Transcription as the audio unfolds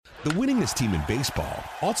The winningest team in baseball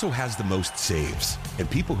also has the most saves, and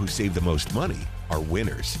people who save the most money are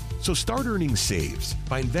winners. So start earning saves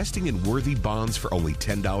by investing in worthy bonds for only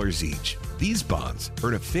 $10 each. These bonds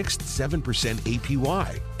earn a fixed 7%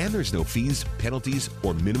 APY, and there's no fees, penalties,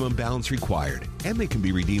 or minimum balance required, and they can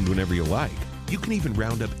be redeemed whenever you like. You can even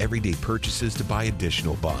round up everyday purchases to buy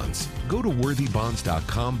additional bonds. Go to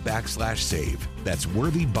worthybonds.com/save. That's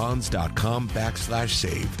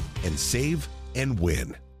worthybonds.com/save and save and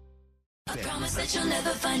win. I promise that you'll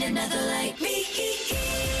never find another like me.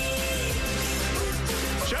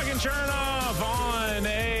 Chuck and Chernoff on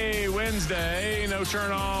a Wednesday. No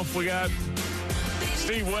Chernoff. We got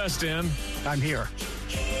Steve West in. I'm here.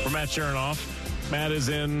 For Matt Chernoff. Matt is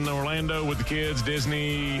in Orlando with the kids,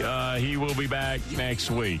 Disney. He will be back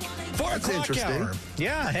next week. 4 o'clock hour.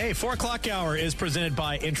 Yeah, hey, 4 o'clock hour is presented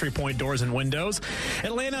by Entry Point Doors and Windows.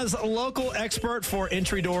 Atlanta's local expert for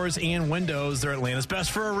entry doors and windows. They're Atlanta's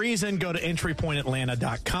best for a reason. Go to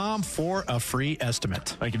entrypointatlanta.com for a free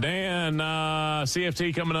estimate. Thank you, Dan.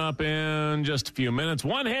 CFT coming up in just a few minutes.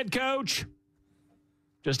 One head coach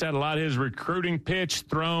just had a lot of his recruiting pitch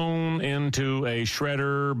thrown into a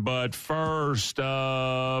shredder. But first,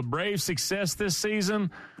 Brave success this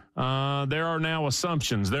season. There are now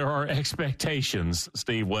assumptions. There are expectations,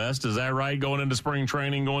 Steve West. Is that right? Going into spring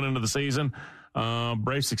training, going into the season,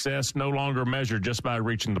 Brave success no longer measured just by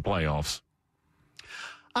reaching the playoffs.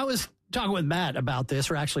 I was talking with Matt about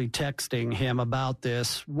this, or actually texting him about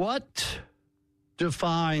this. What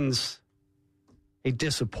defines a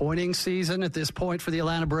disappointing season at this point for the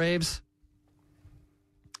Atlanta Braves?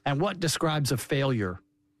 And what describes a failure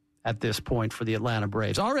at this point for the Atlanta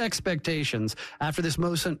Braves? Our expectations after this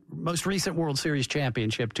most recent World Series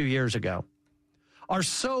championship 2 years ago are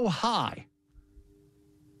so high.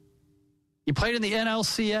 You played in the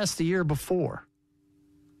NLCS the year before.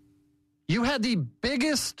 You had the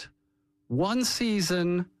biggest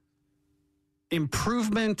one-season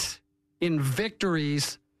improvement in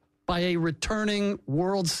victories by a returning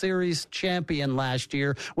World Series champion last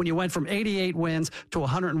year when you went from 88 wins to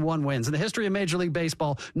 101 wins. In the history of Major League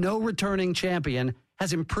Baseball, no returning champion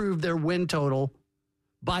has improved their win total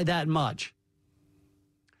by that much.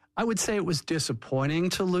 I would say it was disappointing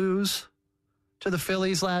to lose to the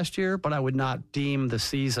Phillies last year, but I would not deem the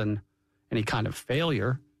season any kind of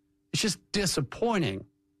failure. It's just disappointing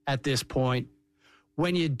at this point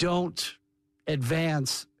when you don't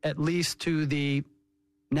advance at least to the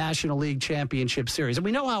National League Championship Series. And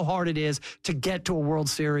we know how hard it is to get to a World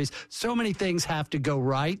Series. So many things have to go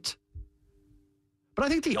right. But I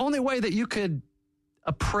think the only way that you could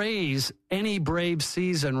appraise any Braves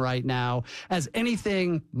season right now as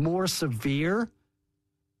anything more severe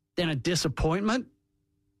than a disappointment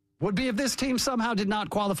would be if this team somehow did not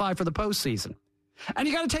qualify for the postseason. And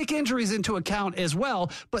you got to take injuries into account as well.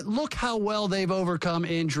 But look how well they've overcome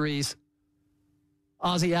injuries.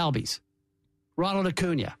 Ozzie Albies, Ronald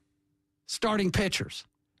Acuna, starting pitchers.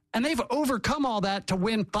 And they've overcome all that to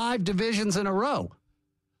win 5 divisions in a row.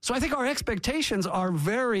 So I think our expectations are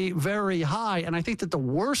very, very high. And I think that the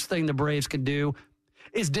worst thing the Braves can do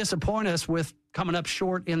is disappoint us with coming up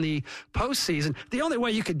short in the postseason. The only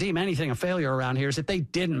way you could deem anything a failure around here is if they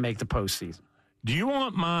didn't make the postseason. Do you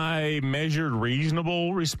want my measured,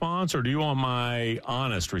 reasonable response, or do you want my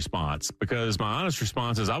honest response? Because my honest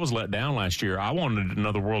response is I was let down last year. I wanted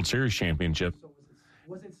another World Series championship. So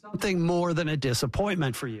was it something more than a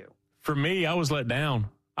disappointment for you? For me, I was let down.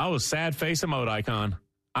 I was sad face emote icon.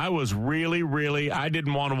 I was really, I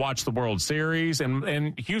didn't want to watch the World Series,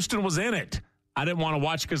 and Houston was in it. I didn't want to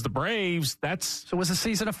watch because the Braves, So was the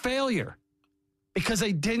season a failure because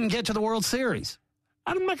they didn't get to the World Series?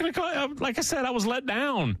 I'm not going to call it, like I said, I was let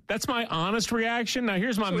down. That's my honest reaction. Now,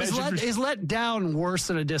 here's my measured. Is let down worse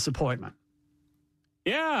than a disappointment?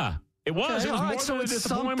 Yeah, it was. Okay, it was more than a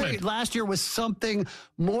disappointment. Last year was something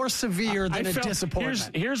more severe than a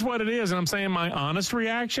disappointment. Here's what it is, and I'm saying my honest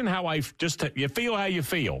reaction, you feel how you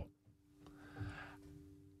feel.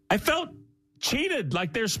 I felt cheated,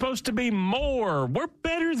 like there's supposed to be more. We're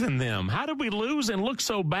better than them. How did we lose and look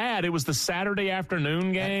so bad? It was the Saturday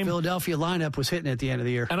afternoon game. That Philadelphia lineup was hitting at the end of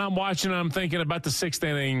the year. And I'm watching, and I'm thinking about the 6th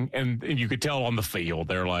inning, and you could tell on the field,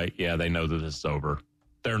 they're like, yeah, they know that this is over.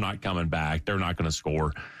 They're not coming back. They're not going to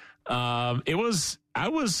score. I was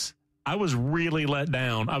really let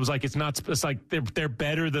down. I was like, it's like they're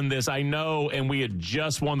better than this. I know, and we had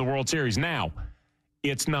just won the World Series. Now,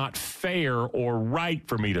 it's not fair or right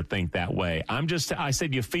for me to think that way. I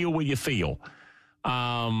said, you feel what you feel.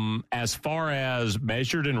 As far as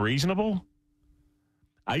measured and reasonable,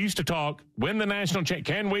 I used to talk,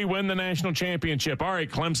 can we win the national championship? All right,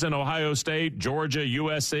 Clemson, Ohio State, Georgia,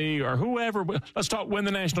 USC, or whoever. Let's talk win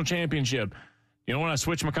the national championship. You know, when I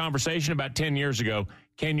switched my conversation about 10 years ago,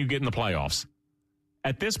 can you get in the playoffs?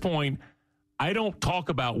 At this point, I don't talk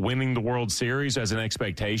about winning the World Series as an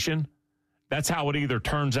expectation. That's how it either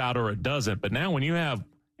turns out or it doesn't. But now when you have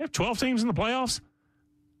 12 teams in the playoffs,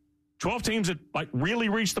 12 teams that like really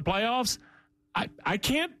reach the playoffs, I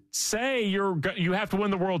can't say you have to win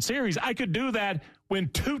the World Series. I could do that when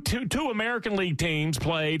two American League teams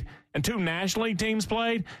played and 2 National League teams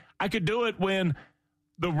played. I could do it when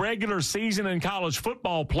the regular season in college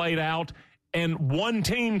football played out and one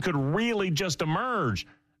team could really just emerge.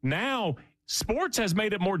 Now, sports has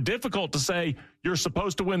made it more difficult to say you're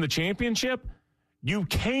supposed to win the championship. You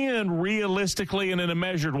can realistically and in a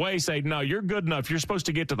measured way say, no, you're good enough. You're supposed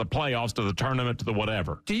to get to the playoffs, to the tournament, to the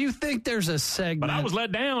whatever. Do you think there's a segment? But I was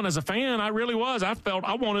let down as a fan. I really was. I felt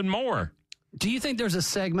I wanted more. Do you think there's a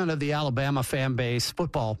segment of the Alabama fan base,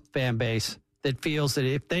 football fan base, that feels that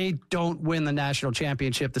if they don't win the national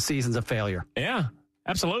championship, the season's a failure? Yeah,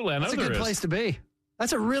 absolutely. I know That's a good place to be.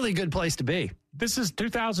 That's a really good place to be. This is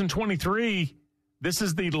 2023. This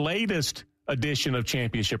is the latest edition of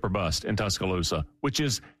Championship or Bust in Tuscaloosa, which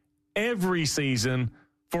is every season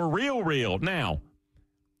for real. Now,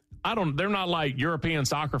 they're not like European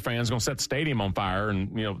soccer fans going to set the stadium on fire,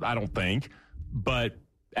 and I don't think, but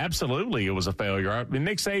absolutely it was a failure. I mean,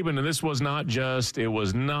 Nick Saban, and this was not just, it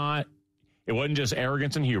wasn't just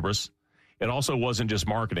arrogance and hubris. It also wasn't just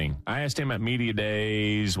marketing. I asked him at media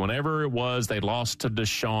days, whenever it was, they lost to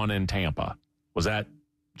Deshaun in Tampa. Was that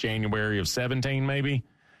January of 17 maybe?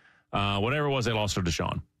 Whatever it was, they lost to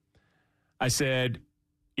Deshaun. I said,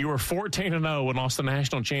 you were 14-0 and lost the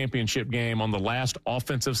national championship game on the last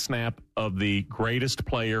offensive snap of the greatest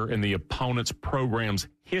player in the opponent's program's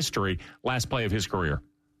history, last play of his career.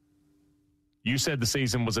 You said the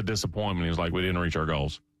season was a disappointment. He was like, we didn't reach our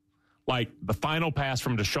goals. Like the final pass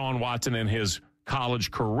from Deshaun Watson in his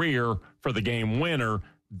college career for the game winner,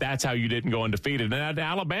 that's how you didn't go undefeated. And at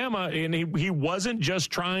Alabama, and he wasn't just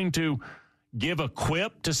trying to give a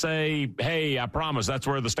quip to say, hey, I promise that's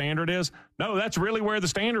where the standard is. No, that's really where the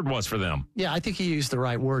standard was for them. Yeah, I think he used the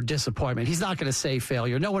right word, disappointment. He's not going to say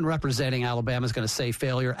failure. No one representing Alabama is going to say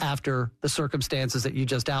failure after the circumstances that you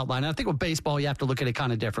just outlined. And I think with baseball, you have to look at it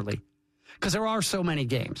kind of differently because there are so many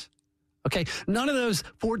games. Okay, none of those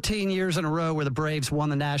 14 years in a row where the Braves won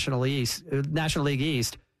the National League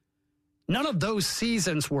East, none of those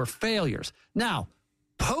seasons were failures. Now,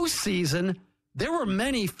 postseason, there were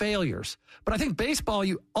many failures, but I think baseball,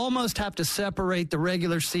 you almost have to separate the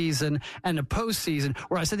regular season and the postseason,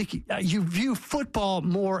 whereas I think you view football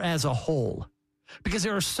more as a whole because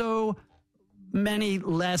there are so many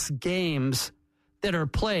less games that are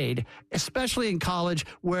played, especially in college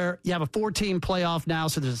where you have a 4-team playoff now,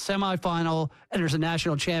 so there's a semifinal and there's a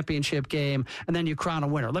national championship game, and then you crown a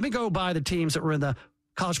winner. Let me go by the teams that were in the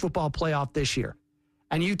college football playoff this year,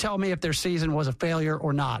 and you tell me if their season was a failure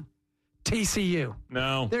or not. TCU.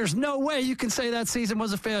 No. There's no way you can say that season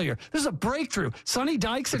was a failure. This is a breakthrough. Sonny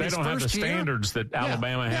Dykes in his first year. They don't have the standards that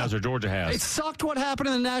Alabama has or Georgia has. It sucked what happened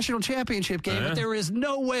in the national championship game, but there is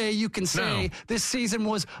no way you can say this season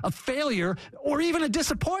was a failure or even a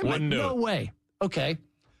disappointment. No way. Okay.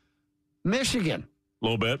 Michigan. A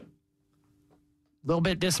little bit. A little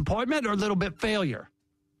bit disappointment or a little bit failure?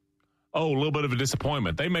 Oh, a little bit of a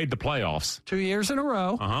disappointment. They made the playoffs. 2 years in a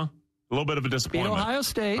row. Uh-huh. A little bit of a disappointment. Beat Ohio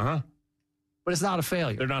State. Uh-huh. But it's not a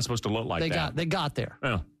failure. They're not supposed to look like that. They got there.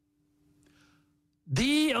 Yeah.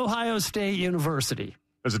 The Ohio State University.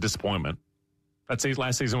 It was a disappointment.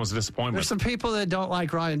 Last season was a disappointment. There's some people that don't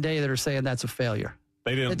like Ryan Day that are saying that's a failure.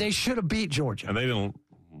 That they should have beat Georgia. And they didn't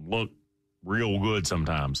look real good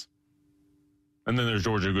sometimes. And then there's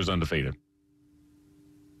Georgia, who goes undefeated.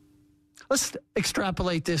 Let's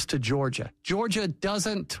extrapolate this to Georgia. Georgia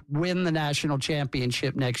doesn't win the national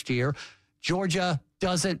championship next year. Georgia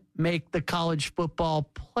doesn't make the college football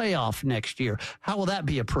playoff next year. How will that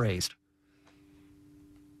be appraised?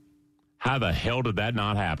 How the hell did that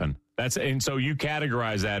not happen? And so you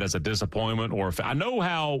categorize that as a disappointment or I know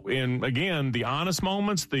how in again the honest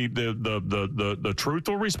moments, the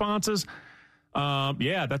truthful responses.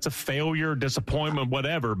 That's a failure, disappointment,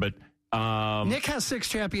 whatever. But Nick has 6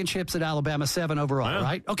 championships at Alabama, 7 overall,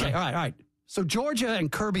 right? Okay, all right. So Georgia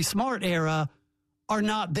and Kirby Smart era are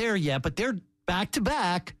not there yet, but they're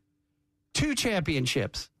back-to-back 2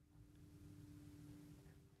 championships.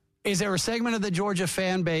 Is there a segment of the Georgia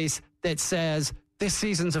fan base that says this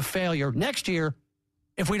season's a failure next year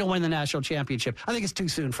if we don't win the national championship? I think it's too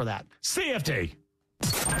soon for that. CFT.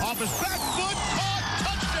 Off his back foot, caught,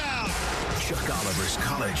 touchdown. Chuck Oliver's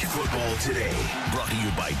College Football Today, brought to you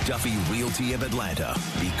by Duffy Realty of Atlanta,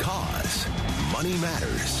 because money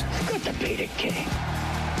matters. Good to be the king.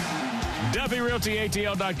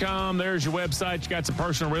 DuffyRealtyATL.com. There's your website. You got some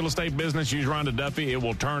personal real estate business. Use Rhonda Duffy. It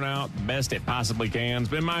will turn out best it possibly can.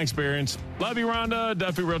 It's been my experience. Love you, Rhonda.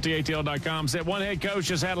 DuffyRealtyATL.com. Said one head coach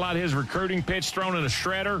just had a lot of his recruiting pitch thrown in a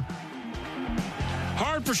shredder.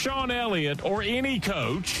 Hard for Sean Elliott or any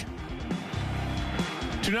coach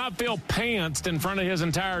to not feel pantsed in front of his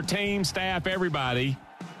entire team, staff, everybody,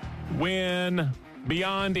 when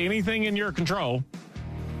beyond anything in your control,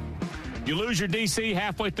 you lose your DC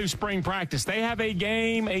halfway through spring practice. They have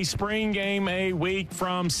a spring game, a week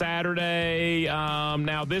from Saturday.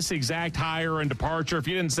 Now, this exact hire and departure, if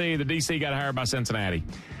you didn't see, the DC got hired by Cincinnati.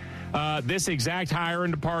 This exact hire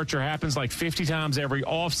and departure happens like 50 times every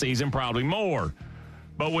offseason, probably more.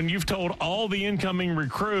 But when you've told all the incoming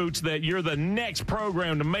recruits that you're the next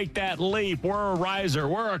program to make that leap, we're a riser,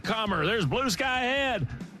 we're a comer, there's blue sky ahead.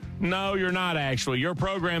 No, you're not actually. Your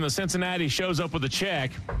program, the Cincinnati, shows up with a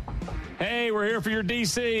check. Hey, we're here for your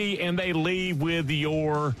DC, and they leave with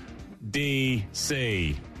your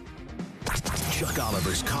DC. Chuck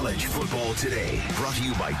Oliver's College Football Today, brought to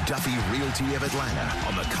you by Duffy Realty of Atlanta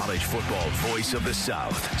on the college football voice of the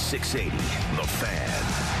South, 680 The Fan.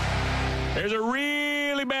 There's a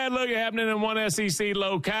really bad look happening in one SEC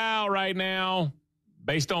locale right now.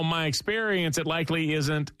 Based on my experience, it likely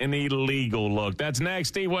isn't an illegal look. That's next.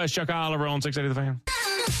 Steve West, Chuck Oliver on 680 The Fan.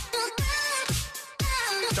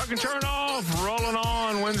 Chuck and Chernoff rolling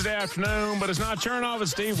on Wednesday afternoon, but it's not Chernoff,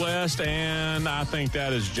 it's Steve West, and I think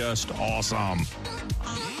that is just awesome.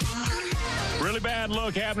 Really bad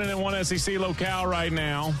look happening in one SEC locale right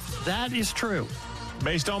now. That is true.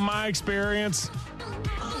 Based on my experience,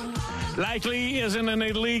 likely isn't an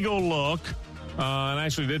illegal look. And I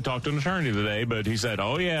actually did talk to an attorney today, but he said,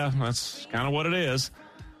 oh, yeah, that's kind of what it is.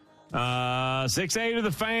 680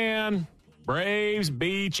 The Fan. Braves,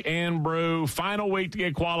 Beach, and Brew. Final week to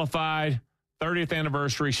get qualified. 30th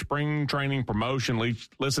anniversary spring training promotion.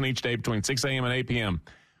 Listen each day between 6 a.m. and 8 p.m.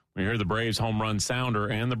 When you hear the Braves home run sounder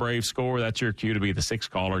and the Braves score, that's your cue to be the sixth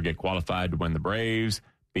caller. Get qualified to win the Braves,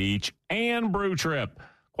 Beach, and Brew trip.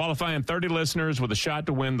 Qualifying 30 listeners with a shot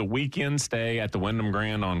to win the weekend stay at the Wyndham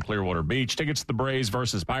Grand on Clearwater Beach. Tickets to the Braves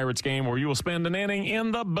versus Pirates game, where you will spend an inning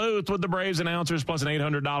in the booth with the Braves announcers, plus an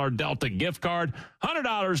 $800 Delta gift card,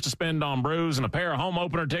 $100 to spend on brews, and a pair of home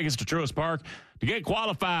opener tickets to Truist Park. To get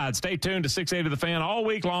qualified, stay tuned to 680 The Fan all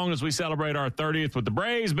week long as we celebrate our 30th with the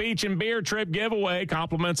Braves, Beach, and Beer trip giveaway.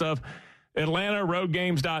 Compliments of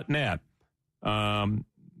AtlantaRoadGames.net.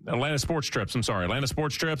 Atlanta Sports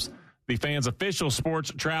Trips. The Fan's official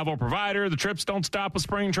sports travel provider. The trips don't stop with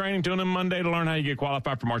spring training. Tune in Monday to learn how you get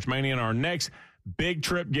qualified for March Mania and our next big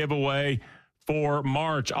trip giveaway for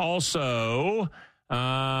March. Also,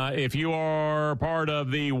 if you are part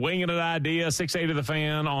of the Winging It Idea, 680 The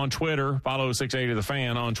Fan on Twitter, follow 680 The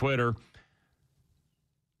Fan on Twitter.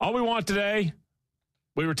 All we want today,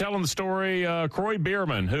 we were telling the story, Croy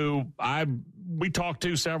Bierman, who we talked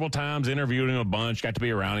to several times, interviewed him a bunch, got to be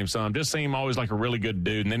around him some. Just seemed always like a really good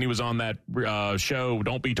dude. And then he was on that show,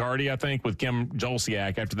 Don't Be Tardy, I think, with Kim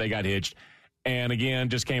Jolciak after they got hitched. And again,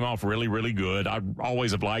 just came off really, really good. I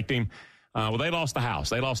always have liked him. Well, they lost the house.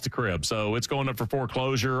 They lost the crib. So it's going up for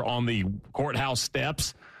foreclosure on the courthouse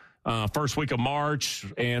steps first week of March.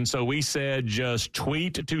 And so we said just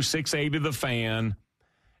tweet to 680 The Fan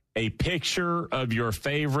a picture of your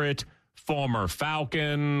favorite former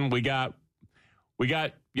Falcon. We got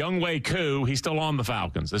Younghoe Koo. He's still on the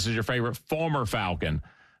Falcons. This is your favorite former Falcon.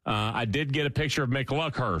 I did get a picture of Mick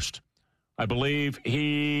Luckhurst. I believe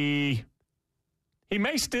he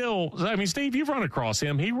may still. I mean, Steve, you've run across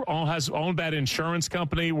him. He has owned that insurance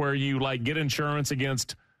company where you get insurance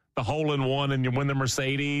against the hole-in-one and you win the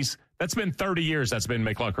Mercedes. That's been 30 years. That's been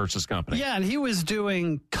Mick Luckhurst's company. Yeah, and he was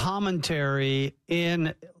doing commentary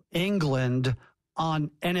in England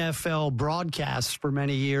on NFL broadcasts for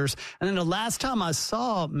many years. And then the last time I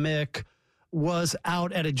saw Mick was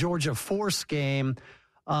out at a Georgia Force game,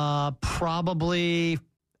 probably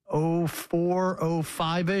 04,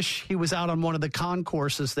 05-ish. He was out on one of the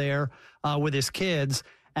concourses there with his kids.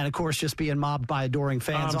 And, of course, just being mobbed by adoring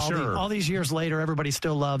fans. All these years later, everybody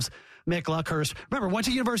still loves Mick Luckhurst. Remember, went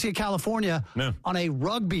to University of California on a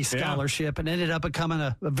rugby scholarship and ended up becoming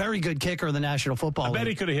a very good kicker in the National Football League. I bet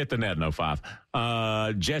he could have hit the net in 05.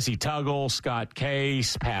 Jesse Tuggle, Scott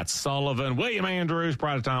Case, Pat Sullivan, William Andrews,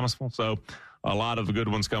 Pride of Thomasville. So a lot of the good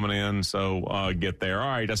ones coming in. So get there. All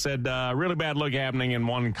right. I said really bad look happening in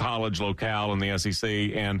one college locale in the SEC,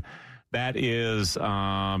 and that is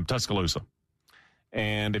Tuscaloosa.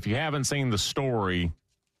 And if you haven't seen the story,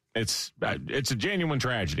 It's a genuine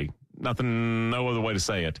tragedy. No other way to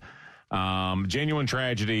say it. Genuine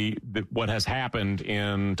tragedy, what has happened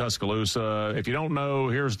in Tuscaloosa. If you don't know,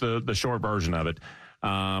 here's the short version of it.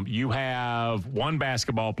 You have one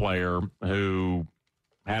basketball player who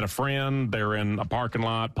had a friend. They're in a parking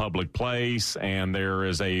lot, public place, and there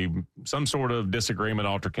is some sort of disagreement,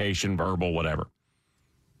 altercation, verbal, whatever.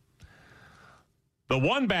 The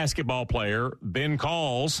one basketball player then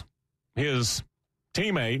calls his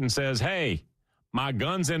teammate and says, "Hey, my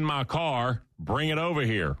gun's in my car. Bring it over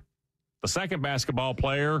here." The second basketball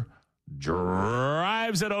player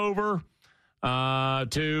drives it over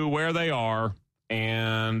to where they are,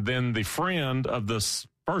 and then the friend of this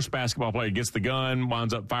first basketball player gets the gun,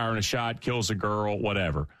 winds up firing a shot, kills a girl,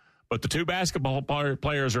 whatever. But the two basketball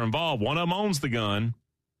players are involved. One of them owns the gun,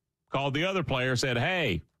 called the other player, said,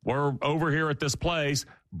 "Hey, we're over here at this place.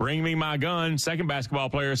 Bring me my gun." Second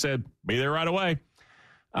basketball player said, "Be there right away."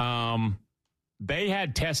 They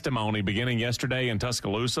had testimony beginning yesterday in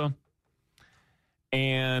Tuscaloosa.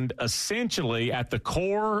 And essentially at the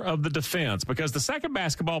core of the defense, because the second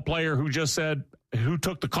basketball player who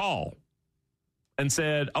took the call and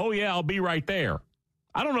said, "Oh, yeah, I'll be right there."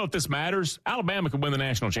 I don't know if this matters. Alabama could win the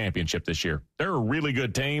national championship this year. They're a really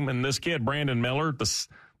good team. And this kid, Brandon Miller, the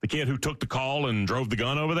kid who took the call and drove the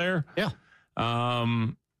gun over there. Yeah. I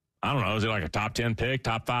don't know. Is he like a top 10 pick,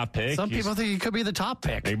 top 5 pick? Some people think he could be the top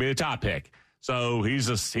pick. Maybe the top pick. So he's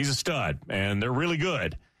a stud, and they're really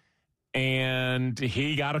good. And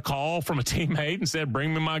he got a call from a teammate and said,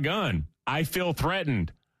 "Bring me my gun. I feel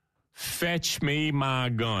threatened. Fetch me my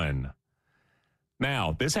gun."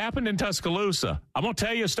 Now, this happened in Tuscaloosa. I'm going to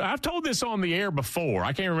tell you, I've told this on the air before.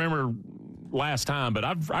 I can't remember last time, but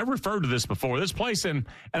I've referred to this before. This place and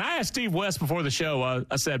I asked Steve West before the show,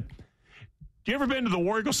 I said, "You ever been to the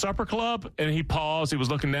War Eagle Supper Club?" And he paused. He was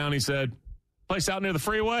looking down. He said, "Place out near the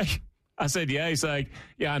freeway?" I said, "Yeah." He's like,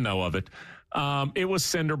 "Yeah, I know of it." It was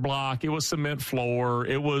cinder block. It was cement floor.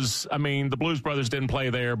 It was, the Blues Brothers didn't play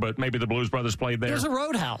there, but maybe the Blues Brothers played there. There's a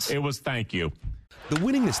roadhouse. It was, thank you. The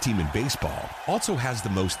winningest team in baseball also has the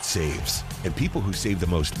most saves, and people who save the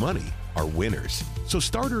most money are winners. So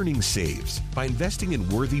start earning saves by investing in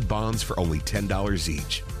worthy bonds for only $10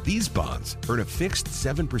 each. These bonds earn a fixed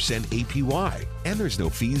 7% APY, and there's no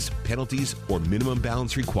fees, penalties, or minimum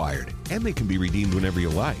balance required, and they can be redeemed whenever you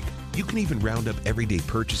like. You can even round up everyday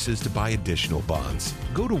purchases to buy additional bonds.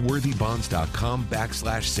 Go to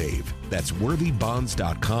worthybonds.com/save. That's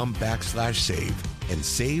worthybonds.com/save and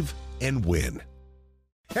save and win.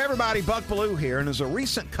 Hey everybody, Buck Bellew here, and as a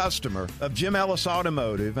recent customer of Jim Ellis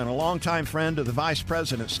Automotive and a longtime friend of the Vice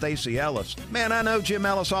President, Stacy Ellis, man, I know Jim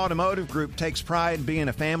Ellis Automotive Group takes pride in being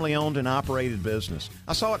a family-owned and operated business.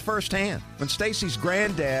 I saw it firsthand. When Stacy's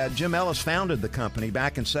granddad, Jim Ellis, founded the company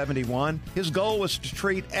back in '71, his goal was to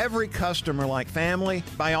treat every customer like family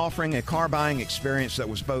by offering a car buying experience that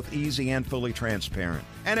was both easy and fully transparent.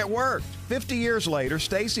 And it worked. 50 years later,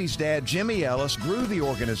 Stacy's dad, Jimmy Ellis, grew the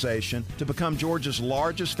organization to become Georgia's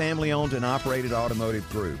largest family-owned and operated automotive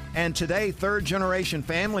group. And today, third-generation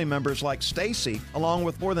family members like Stacy, along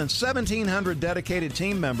with more than 1,700 dedicated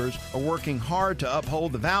team members, are working hard to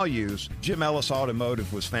uphold the values Jim Ellis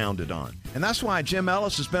Automotive was founded on. And that's why Jim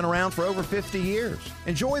Ellis has been around for over 50 years.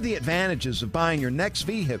 Enjoy the advantages of buying your next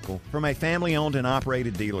vehicle from a family-owned and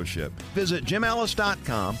operated dealership. Visit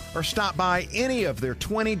JimEllis.com or stop by any of their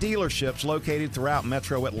 20 dealerships located throughout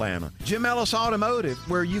Metro Atlanta. Jim Ellis Automotive,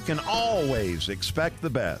 where you can always expect the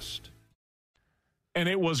best. And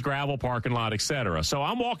it was gravel parking lot, etc. So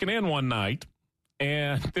I'm walking in one night,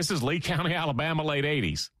 and this is Lee County, Alabama, late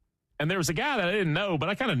 80s. And there was a guy that I didn't know, but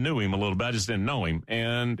I kind of knew him a little bit. I just didn't know him.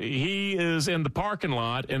 And he is in the parking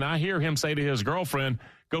lot, and I hear him say to his girlfriend,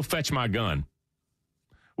 "Go fetch my gun."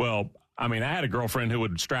 Well, I had a girlfriend who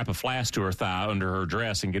would strap a flask to her thigh under her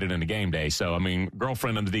dress and get it into game day. So,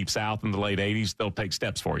 girlfriend in the Deep South in the late 80s, they'll take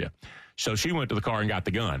steps for you. So she went to the car and got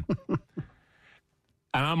the gun. And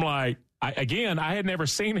I'm like, I had never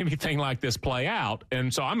seen anything like this play out.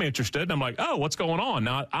 And so I'm interested. And I'm like, oh, what's going on?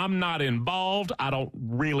 Now, I'm not involved. I don't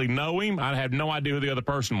really know him. I have no idea who the other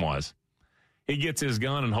person was. He gets his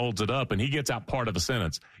gun and holds it up, and he gets out part of a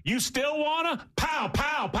sentence. "You still wanna?" Pow,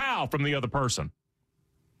 pow, pow from the other person.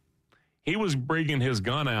 He was bringing his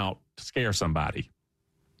gun out to scare somebody.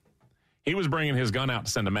 He was bringing his gun out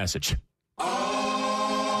to send a message. What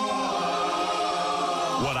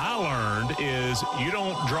I learned is you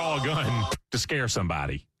don't draw a gun to scare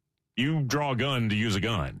somebody. You draw a gun to use a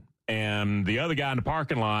gun. And the other guy in the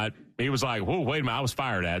parking lot, he was like, "Whoa, wait a minute, I was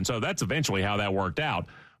fired at." And so that's eventually how that worked out.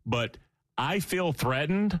 But I feel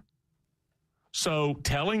threatened. So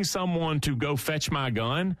telling someone to go fetch my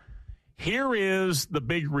gun here is the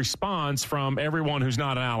big response from everyone who's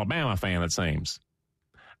not an Alabama fan, it seems.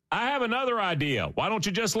 I have another idea. Why don't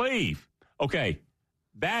you just leave? Okay,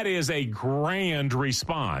 that is a grand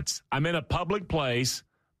response. I'm in a public place.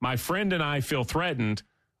 My friend and I feel threatened.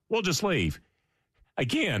 We'll just leave.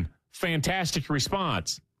 Again, fantastic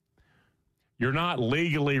response. You're not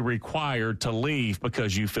legally required to leave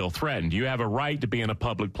because you feel threatened. You have a right to be in a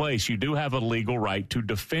public place. You do have a legal right to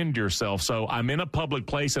defend yourself. So I'm in a public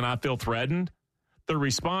place and I feel threatened. The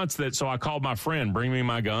response so I called my friend, bring me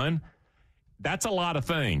my gun. That's a lot of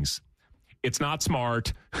things. It's not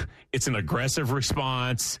smart. It's an aggressive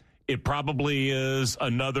response. It probably is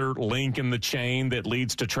another link in the chain that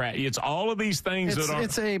leads to It's all of these things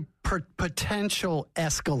It's a potential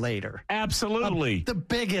escalator. Absolutely. The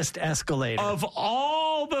biggest escalator. Of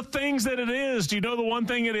all the things that it is, do you know the one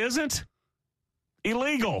thing it isn't?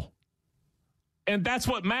 Illegal. And that's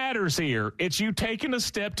what matters here. It's you taking a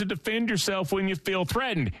step to defend yourself when you feel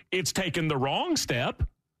threatened. It's taking the wrong step,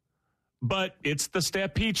 but it's the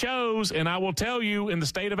step he chose. And I will tell you, in the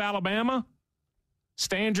state of Alabama,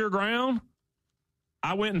 stand your ground.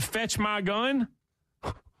 I went and fetched my gun.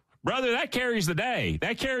 Brother, that carries the day.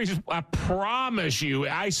 I promise you,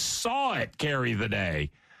 I saw it carry the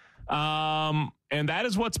day. And that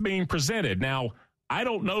is what's being presented. Now, I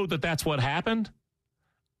don't know that that's what happened.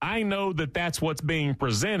 I know that that's what's being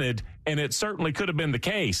presented, and it certainly could have been the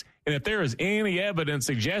case. And if there is any evidence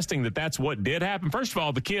suggesting that that's what did happen, first of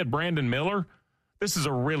all, the kid, Brandon Miller, this is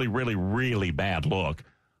a really, really, really bad look.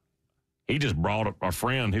 He just brought a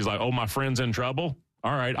friend. He's like, oh, my friend's in trouble.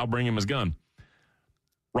 All right, I'll bring him his gun.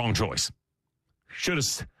 Wrong choice. Should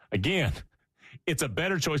have, again, it's a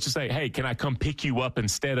better choice to say, hey, can I come pick you up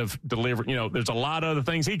instead of deliver? There's a lot of other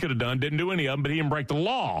things he could have done, didn't do any of them, but he didn't break the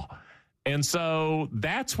law. And so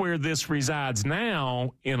that's where this resides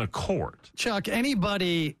now, in a court. Chuck,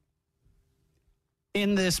 anybody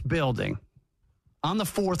in this building on the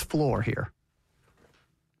 4th floor here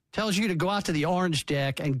tells you to go out to the orange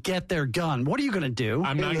deck and get their gun, what are you going to do?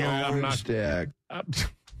 I'm not going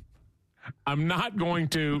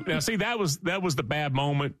to. Now, see, that was the bad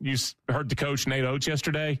moment. You heard the coach, Nate Oates,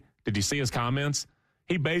 yesterday. Did you see his comments?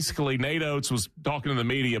 Nate Oates was talking to the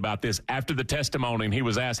media about this after the testimony, and he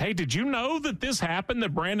was asked, hey, did you know that this happened,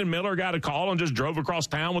 that Brandon Miller got a call and just drove across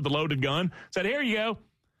town with a loaded gun? Said, here you go.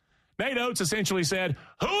 Nate Oates essentially said,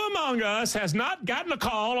 who among us has not gotten a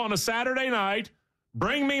call on a Saturday night,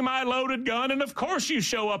 bring me my loaded gun, and of course you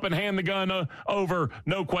show up and hand the gun over,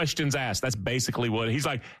 no questions asked. That's basically what he's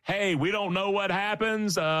like. Hey, we don't know what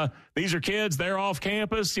happens. These are kids. They're off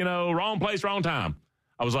campus, wrong place, wrong time.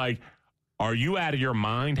 I was like, are you out of your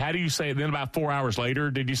mind? How do you say it? Then about 4 hours later,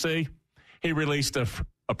 did you see? He released a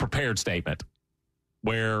prepared statement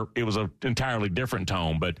where it was an entirely different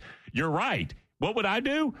tone. But you're right. What would I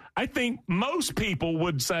do? I think most people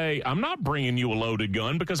would say, I'm not bringing you a loaded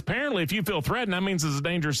gun, because apparently if you feel threatened, that means it's a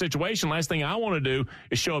dangerous situation. Last thing I want to do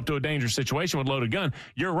is show up to a dangerous situation with a loaded gun.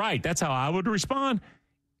 You're right. That's how I would respond.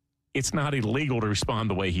 It's not illegal to respond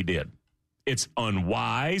the way he did. It's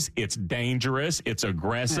unwise. It's dangerous. It's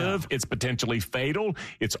aggressive. Yeah. It's potentially fatal.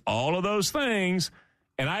 It's all of those things.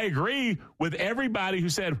 And I agree with everybody who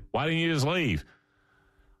said, why didn't you just leave?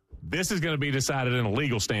 This is going to be decided in a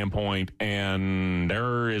legal standpoint, and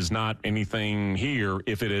there is not anything here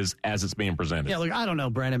if it is as it's being presented. Yeah, look, I don't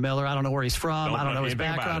know Brandon Miller. I don't know where he's from. I don't know his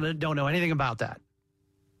background. Don't know anything about that.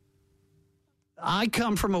 I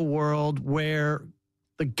come from a world where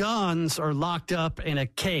the guns are locked up in a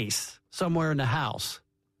case somewhere in the house,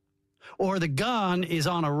 or the gun is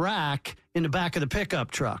on a rack in the back of the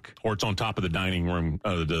pickup truck, or it's on top of the dining room,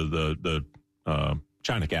 the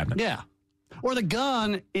china cabinet. Yeah. Or the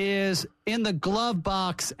gun is in the glove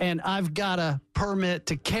box and I've got a permit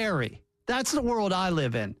to carry. That's the world I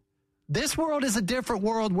live in. This world is a different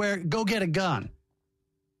world where go get a gun.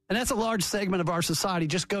 And that's a large segment of our society.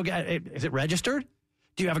 Just go get it. Is it registered?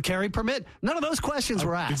 Do you have a carry permit? None of those questions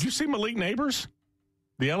were asked. Did you see Malik Neighbors,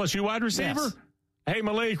 the LSU wide receiver? Yes. Hey,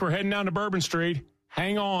 Malik, we're heading down to Bourbon Street.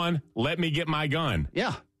 Hang on. Let me get my gun.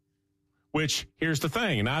 Yeah. Which, here's the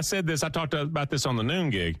thing. And I said this, I talked about this on the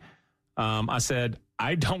noon gig. I said,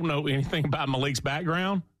 I don't know anything about Malik's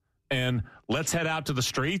background, and let's head out to the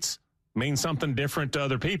streets means something different to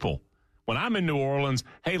other people. When I'm in New Orleans,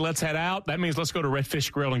 hey, let's head out. That means let's go to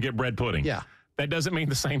Redfish Grill and get bread pudding. Yeah. That doesn't mean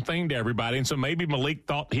the same thing to everybody. And so maybe Malik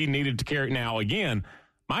thought he needed to carry. Now, again,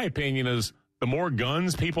 my opinion is the more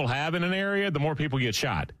guns people have in an area, the more people get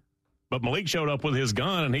shot. But Malik showed up with his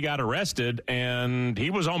gun, and he got arrested, and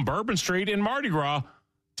he was on Bourbon Street in Mardi Gras.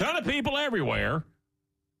 Ton of people everywhere.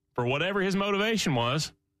 For whatever his motivation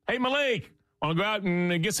was. Hey, Malik, want to go out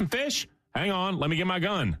and get some fish? Hang on, let me get my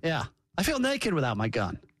gun. Yeah. I feel naked without my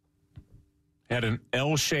gun. Had an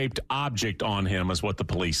L-shaped object on him, is what the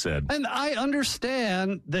police said. And I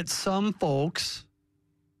understand that some folks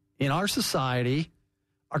in our society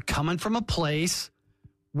are coming from a place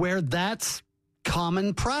where that's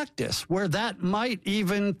common practice, where that might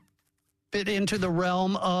even fit into the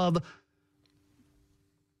realm of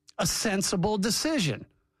a sensible decision,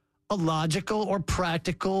 a logical or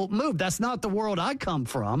practical move. That's not the world I come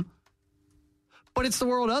from, but it's the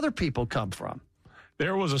world other people come from.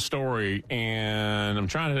 There was a story, and I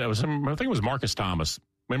think it was Marcus Thomas.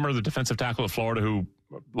 Remember the defensive tackle of Florida who,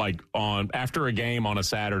 after a game on a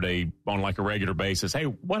Saturday on a regular basis, hey,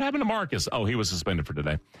 what happened to Marcus? Oh, he was suspended for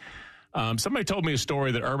today. Somebody told me a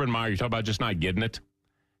story that Urban Meyer, you talk about just not getting it.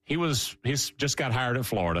 He's just got hired at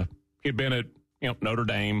Florida. He'd been at Notre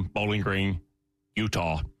Dame, Bowling Green,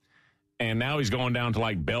 Utah, and now he's going down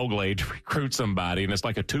to Belglade to recruit somebody, and it's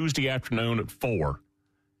a Tuesday afternoon at 4.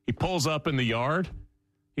 He pulls up in the yard.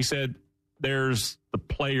 He said, there's the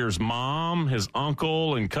player's mom, his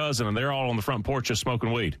uncle, and cousin, and they're all on the front porch just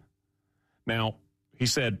smoking weed. Now, he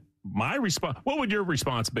said, my response, what would your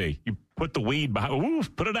response be? You put the weed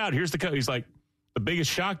behind, put it out, here's the cut. He's like, the biggest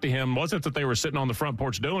shock to him wasn't that they were sitting on the front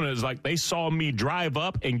porch doing it. It's they saw me drive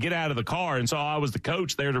up and get out of the car and saw I was the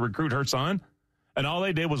coach there to recruit her son. And all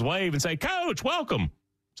they did was wave and say, Coach, welcome.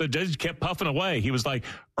 So just kept puffing away. He was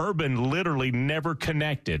Urban literally never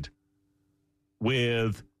connected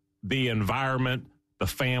with the environment, the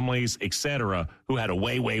families, etc., who had a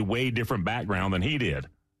way, way, way different background than he did.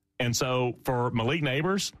 And so for Malik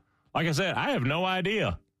Neighbors, like I said, I have no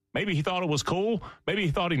idea. Maybe he thought it was cool. Maybe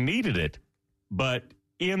he thought he needed it. But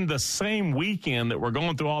in the same weekend that we're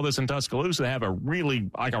going through all this in Tuscaloosa, have a really,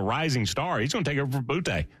 a rising star. He's going to take over for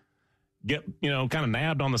Butte. Get, kind of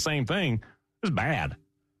nabbed on the same thing. It was bad.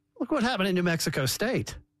 Look what happened in New Mexico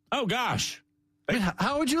State. Oh, gosh.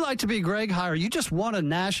 How would you like to be Greg Heier? You just won a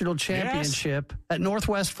national championship at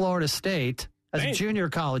Northwest Florida State as a junior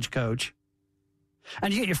college coach.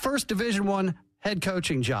 And you get your first Division I head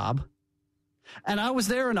coaching job. And I was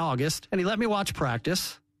there in August, and he let me watch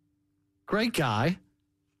practice. Great guy.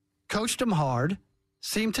 Coached him hard.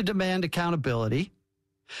 Seemed to demand accountability.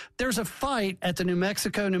 There's a fight at the New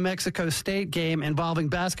Mexico State game involving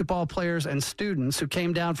basketball players and students who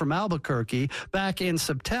came down from Albuquerque back in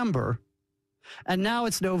September. And now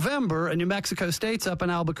it's November, and New Mexico State's up in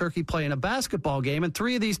Albuquerque playing a basketball game, and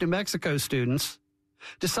 3 of these New Mexico students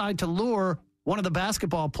decide to lure one of the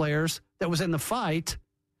basketball players that was in the fight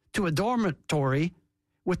to a dormitory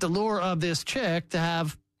with the lure of this chick to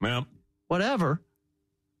have whatever.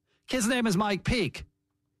 Kid's name is Mike Peake.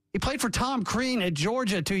 He played for Tom Crean at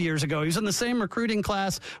Georgia 2 years ago. He was in the same recruiting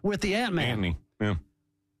class with the Ant-Man.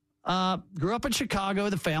 Grew up in Chicago.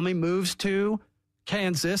 The family moves to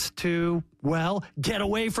Kansas to, get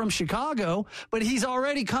away from Chicago. But he's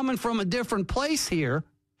already coming from a different place here.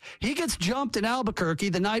 He gets jumped in Albuquerque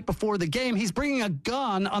the night before the game. He's bringing a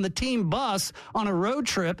gun on the team bus on a road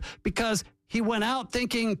trip because he went out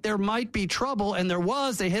thinking there might be trouble, and there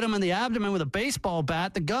was. They hit him in the abdomen with a baseball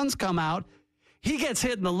bat. The guns come out. He gets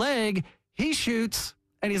hit in the leg. He shoots,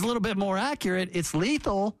 and he's a little bit more accurate. It's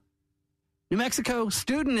lethal. New Mexico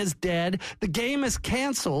student is dead. The game is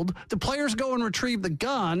canceled. The players go and retrieve the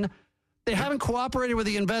gun. They haven't cooperated with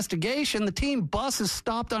the investigation. The team bus is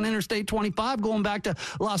stopped on Interstate 25 going back to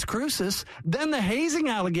Las Cruces. Then the hazing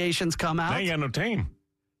allegations come out. They ain't got no team.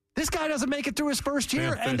 This guy doesn't make it through his first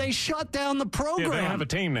year, and they shut down the program. Yeah, they don't have a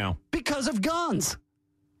team now. Because of guns.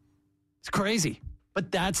 It's crazy.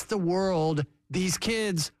 But that's the world these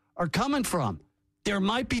kids are coming from. There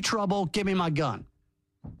might be trouble. Give me my gun.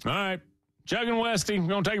 All right. Chuck and Westy, we're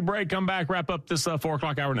going to take a break, come back, wrap up this 4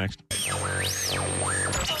 o'clock hour next. Chuck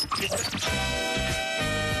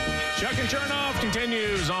and Chernoff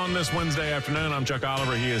continues on this Wednesday afternoon. I'm Chuck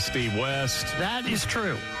Oliver. He is Steve West. That is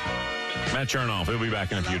true. Matt Chernoff. He'll be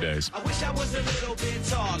back in a few days. I wish I was a little bit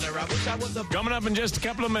taller. I wish I was a Coming up in just a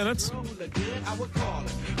couple of minutes,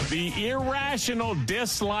 the irrational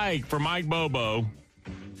dislike for Mike Bobo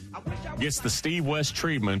gets the Steve West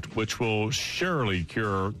treatment, which will surely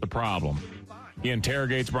cure the problem. He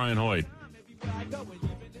interrogates Brian Hoyt.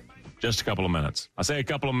 Just a couple of minutes. I say a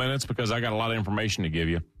couple of minutes because I got a lot of information to give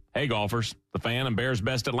you. Hey, golfers, the Fan and Bears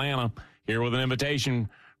Best Atlanta here with an invitation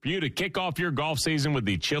for you to kick off your golf season with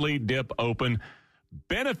the Chili Dip Open,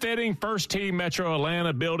 benefiting First Tee Metro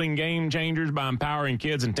Atlanta, building game changers by empowering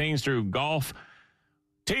kids and teens through golf.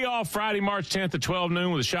 Tee off Friday, March 10th at 12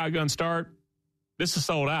 noon with a shotgun start. This is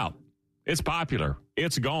sold out. It's popular.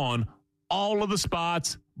 It's gone. All of the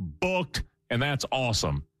spots booked, and that's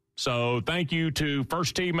awesome. So thank you to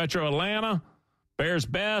First Tee Metro Atlanta, Bears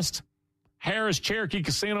Best. Harris Cherokee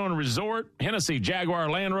Casino and Resort, Hennessy Jaguar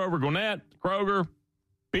Land Rover Gwinnett, Kroger,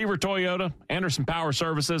 Beaver Toyota, Anderson Power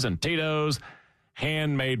Services, and Tito's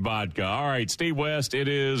Handmade Vodka. All right, Steve West, it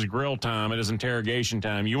is grill time. It is interrogation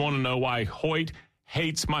time. You want to know why Hoyt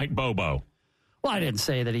hates Mike Bobo? Well, I didn't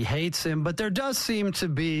say that he hates him, but there does seem to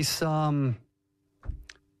be some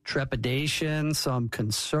trepidation, some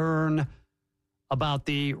concern about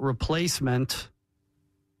the replacement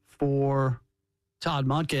for Todd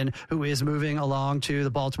Monken, who is moving along to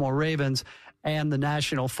the Baltimore Ravens and the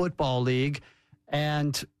National Football League.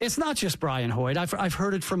 And it's not just Brian Hoyt. I've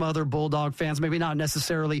heard it from other Bulldog fans, maybe not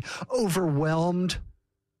necessarily overwhelmed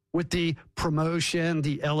with the promotion,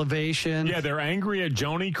 the elevation. Yeah, they're angry at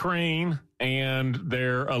Joni Crane, and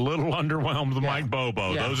they're a little underwhelmed with Mike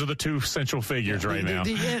Bobo. Yeah. Those are the two central figures right now.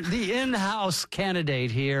 The in-house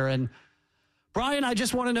candidate here. And, Brian, I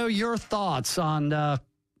just want to know your thoughts on the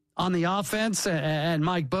offense and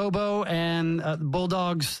Mike Bobo and the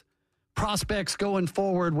Bulldogs' prospects going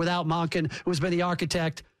forward without Monken, who's been the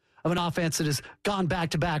architect of an offense that has gone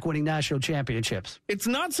back-to-back winning national championships. It's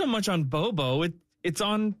not so much on Bobo. It's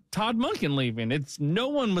on Todd Monken leaving. No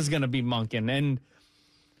one was going to be Monken. And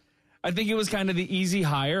I think it was kind of the easy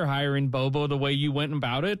hiring Bobo the way you went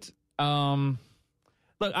about it.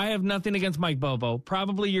 Look, I have nothing against Mike Bobo.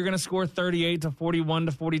 Probably you're going to score 38 to 41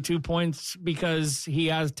 to 42 points because he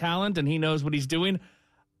has talent and he knows what he's doing.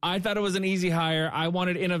 I thought it was an easy hire. I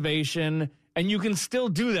wanted innovation, and you can still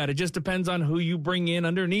do that. It just depends on who you bring in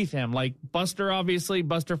underneath him. Like Buster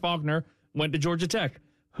Faulkner went to Georgia Tech.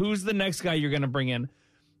 Who's the next guy you're going to bring in?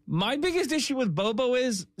 My biggest issue with Bobo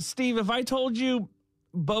is, Steve, if I told you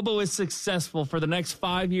Bobo is successful for the next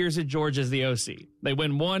 5 years at Georgia as the OC, they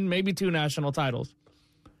win 1, maybe 2 national titles.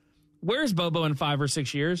 Where's Bobo in 5 or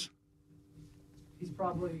 6 years? He's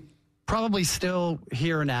probably still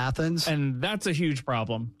here in Athens. And that's a huge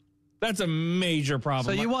problem. That's a major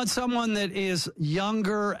problem. So you want someone that is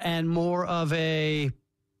younger and more of a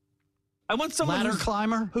I want someone ladder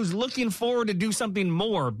climber who's looking forward to do something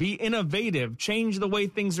more, be innovative, change the way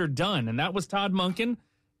things are done. And that was Todd Monken,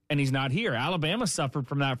 and he's not here. Alabama suffered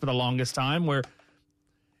from that for the longest time, where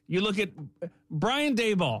you look at Brian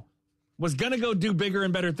Daboll was going to go do bigger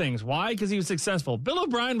and better things. Why? Because he was successful. Bill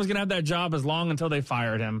O'Brien was going to have that job as long until they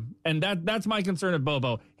fired him. And that's my concern at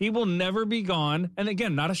Bobo. He will never be gone. And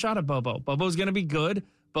again, not a shot at Bobo. Bobo's going to be good.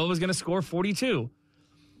 Bobo's going to score 42.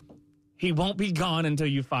 He won't be gone until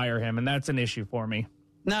you fire him, and that's an issue for me.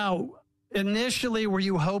 Now, initially, were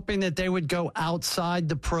you hoping that they would go outside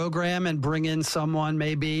the program and bring in someone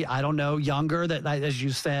maybe, I don't know, younger, that, as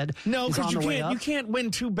you said, no, because you can't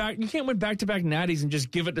win back-to-back natties and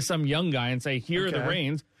just give it to some young guy and say, here are the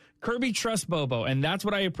reins. Kirby trusts Bobo, and that's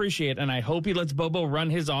what I appreciate, and I hope he lets Bobo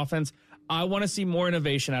run his offense. I want to see more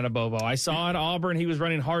innovation out of Bobo. I saw at Auburn he was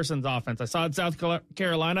running Harson's offense. I saw at South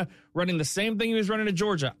Carolina running the same thing he was running at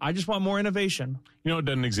Georgia. I just want more innovation. You know what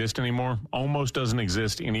doesn't exist anymore? Almost doesn't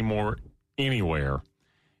exist anymore anywhere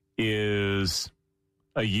is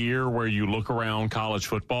a year where you look around college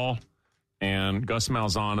football and Gus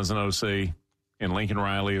Malzahn is an OC and Lincoln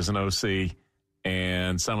Riley is an OC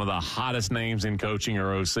and some of the hottest names in coaching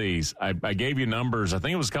are OCs. I gave you numbers. I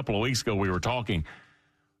think it was a couple of weeks ago we were talking.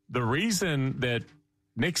 The reason that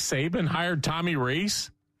Nick Saban hired Tommy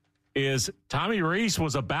Rees is Tommy Rees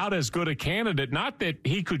was about as good a candidate, not that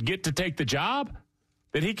he could get to take the job,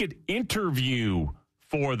 that he could interview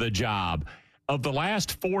for the job. Of the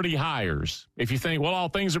last 40 hires, if you think, well, all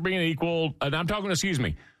things are being equal, and I'm talking,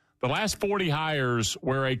 the last 40 hires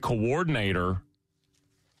where a coordinator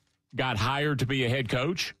got hired to be a head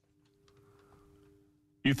coach,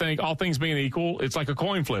 you think all things being equal, it's like a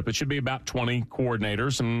coin flip. It should be about 20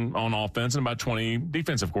 coordinators and on offense and about 20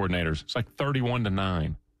 defensive coordinators. It's like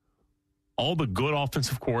 31-9. All the good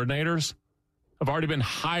offensive coordinators have already been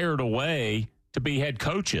hired away to be head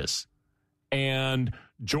coaches. And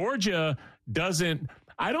Georgia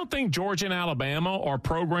I don't think Georgia and Alabama are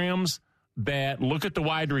programs that look at the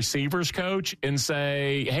wide receivers coach and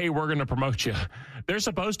say, hey, we're going to promote you. They're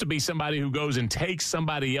supposed to be somebody who goes and takes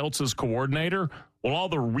somebody else's coordinator. Well, all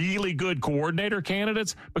the really good coordinator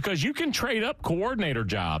candidates, because you can trade up coordinator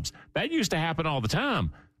jobs. That used to happen all the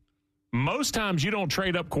time. Most times you don't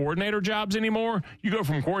trade up coordinator jobs anymore. You go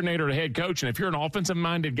from coordinator to head coach. And if you're an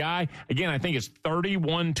offensive-minded guy, again, I think it's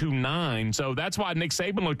 31-9. So that's why Nick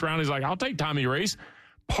Saban looked around. He's like, I'll take Tommy Rees.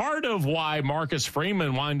 Part of why Marcus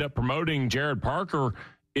Freeman wound up promoting Jared Parker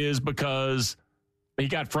is because he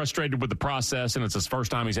got frustrated with the process, and it's his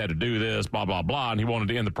first time he's had to do this, blah, blah, blah, and he wanted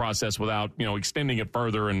to end the process without, extending it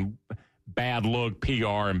further and bad look,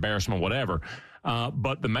 PR, embarrassment, whatever.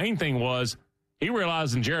 But the main thing was he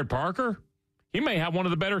realized in Jared Parker, he may have one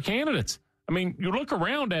of the better candidates. I mean, you look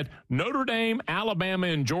around at Notre Dame, Alabama,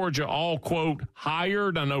 and Georgia all, quote,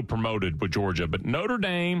 hired. I know promoted with Georgia, but Notre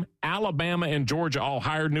Dame, Alabama, and Georgia all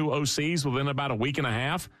hired new OCs within about a week and a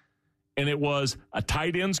half. And it was a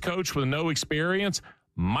tight ends coach with no experience,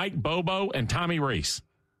 Mike Bobo, and Tommy Rees.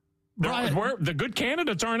 Where the good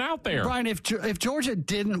candidates aren't out there. Brian, if Georgia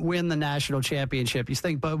didn't win the national championship, you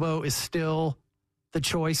think Bobo is still the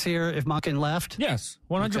choice here if Monken left? Yes,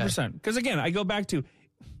 100%. Because, again, I go back to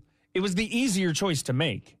it was the easier choice to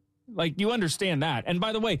make. Like, you understand that. And,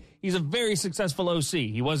 by the way, he's a very successful OC.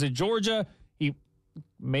 He was at Georgia. He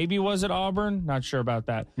maybe was at Auburn. Not sure about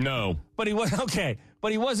that. No. But he was, okay.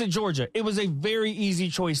 But he was at Georgia. It was a very easy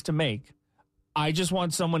choice to make. I just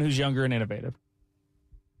want someone who's younger and innovative.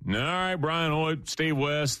 All right, Brian Hoyt, Steve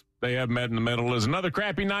West, they have met in the middle. It was another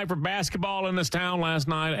crappy night for basketball in this town last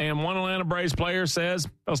night, and one Atlanta Braves player says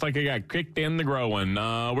feels like he got kicked in the groin.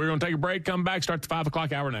 We're going to take a break, come back, start the 5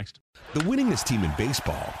 o'clock hour next. The winningest team in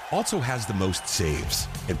baseball also has the most saves,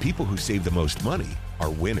 and people who save the most money are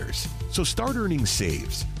winners. So start earning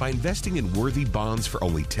saves by investing in worthy bonds for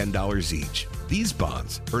only $10 each. These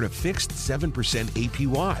bonds earn a fixed 7%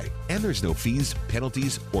 APY, and there's no fees,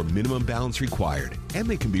 penalties, or minimum balance required, and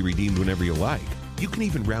they can be redeemed whenever you like. You can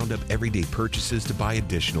even round up everyday purchases to buy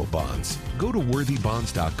additional bonds. Go to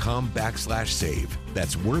worthybonds.com/save.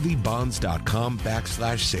 That's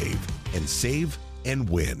worthybonds.com/save and save and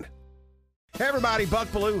win. Hey everybody,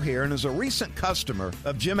 Buck Bellew here, and as a recent customer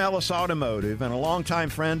of Jim Ellis Automotive and a longtime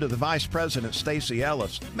friend of the Vice President, Stacey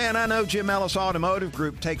Ellis, man, I know Jim Ellis Automotive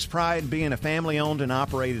Group takes pride in being a family-owned and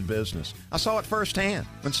operated business. I saw it firsthand.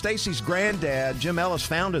 When Stacey's granddad, Jim Ellis,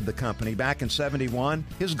 founded the company back in '71,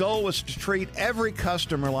 his goal was to treat every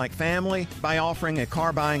customer like family by offering a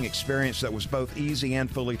car buying experience that was both easy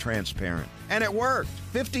and fully transparent. And it worked.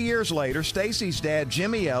 50 years later, Stacey's dad,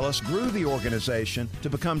 Jimmy Ellis, grew the organization to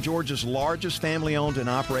become Georgia's largest family-owned and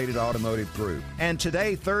operated automotive group. And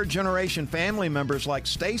today, third-generation family members like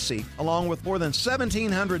Stacey, along with more than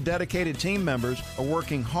 1,700 dedicated team members, are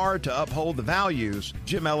working hard to uphold the values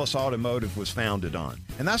Jim Ellis Automotive was founded on.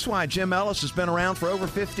 And that's why Jim Ellis has been around for over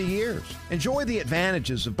 50 years. Enjoy the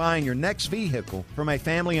advantages of buying your next vehicle from a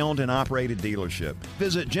family-owned and operated dealership.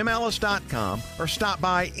 Visit jimellis.com or stop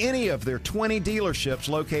by any of their 20 dealerships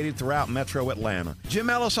located throughout Metro Atlanta. Jim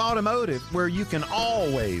Ellis Automotive, where you can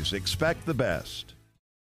always expect the best.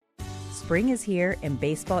 Spring is here and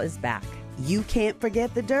baseball is back. You can't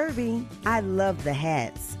forget the Derby. I love the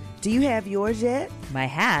hats. Do you have yours yet? My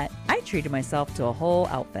hat? I treated myself to a whole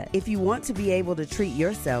outfit. If you want to be able to treat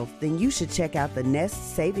yourself, then you should check out the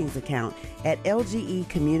Nest Savings Account at LGE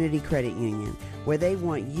Community Credit Union, where they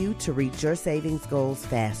want you to reach your savings goals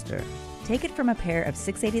faster. Take it from a pair of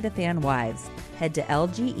 680 The Fan wives. Head to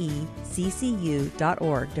lgeccu.org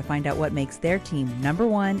to find out what makes their team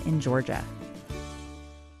 #1 in Georgia.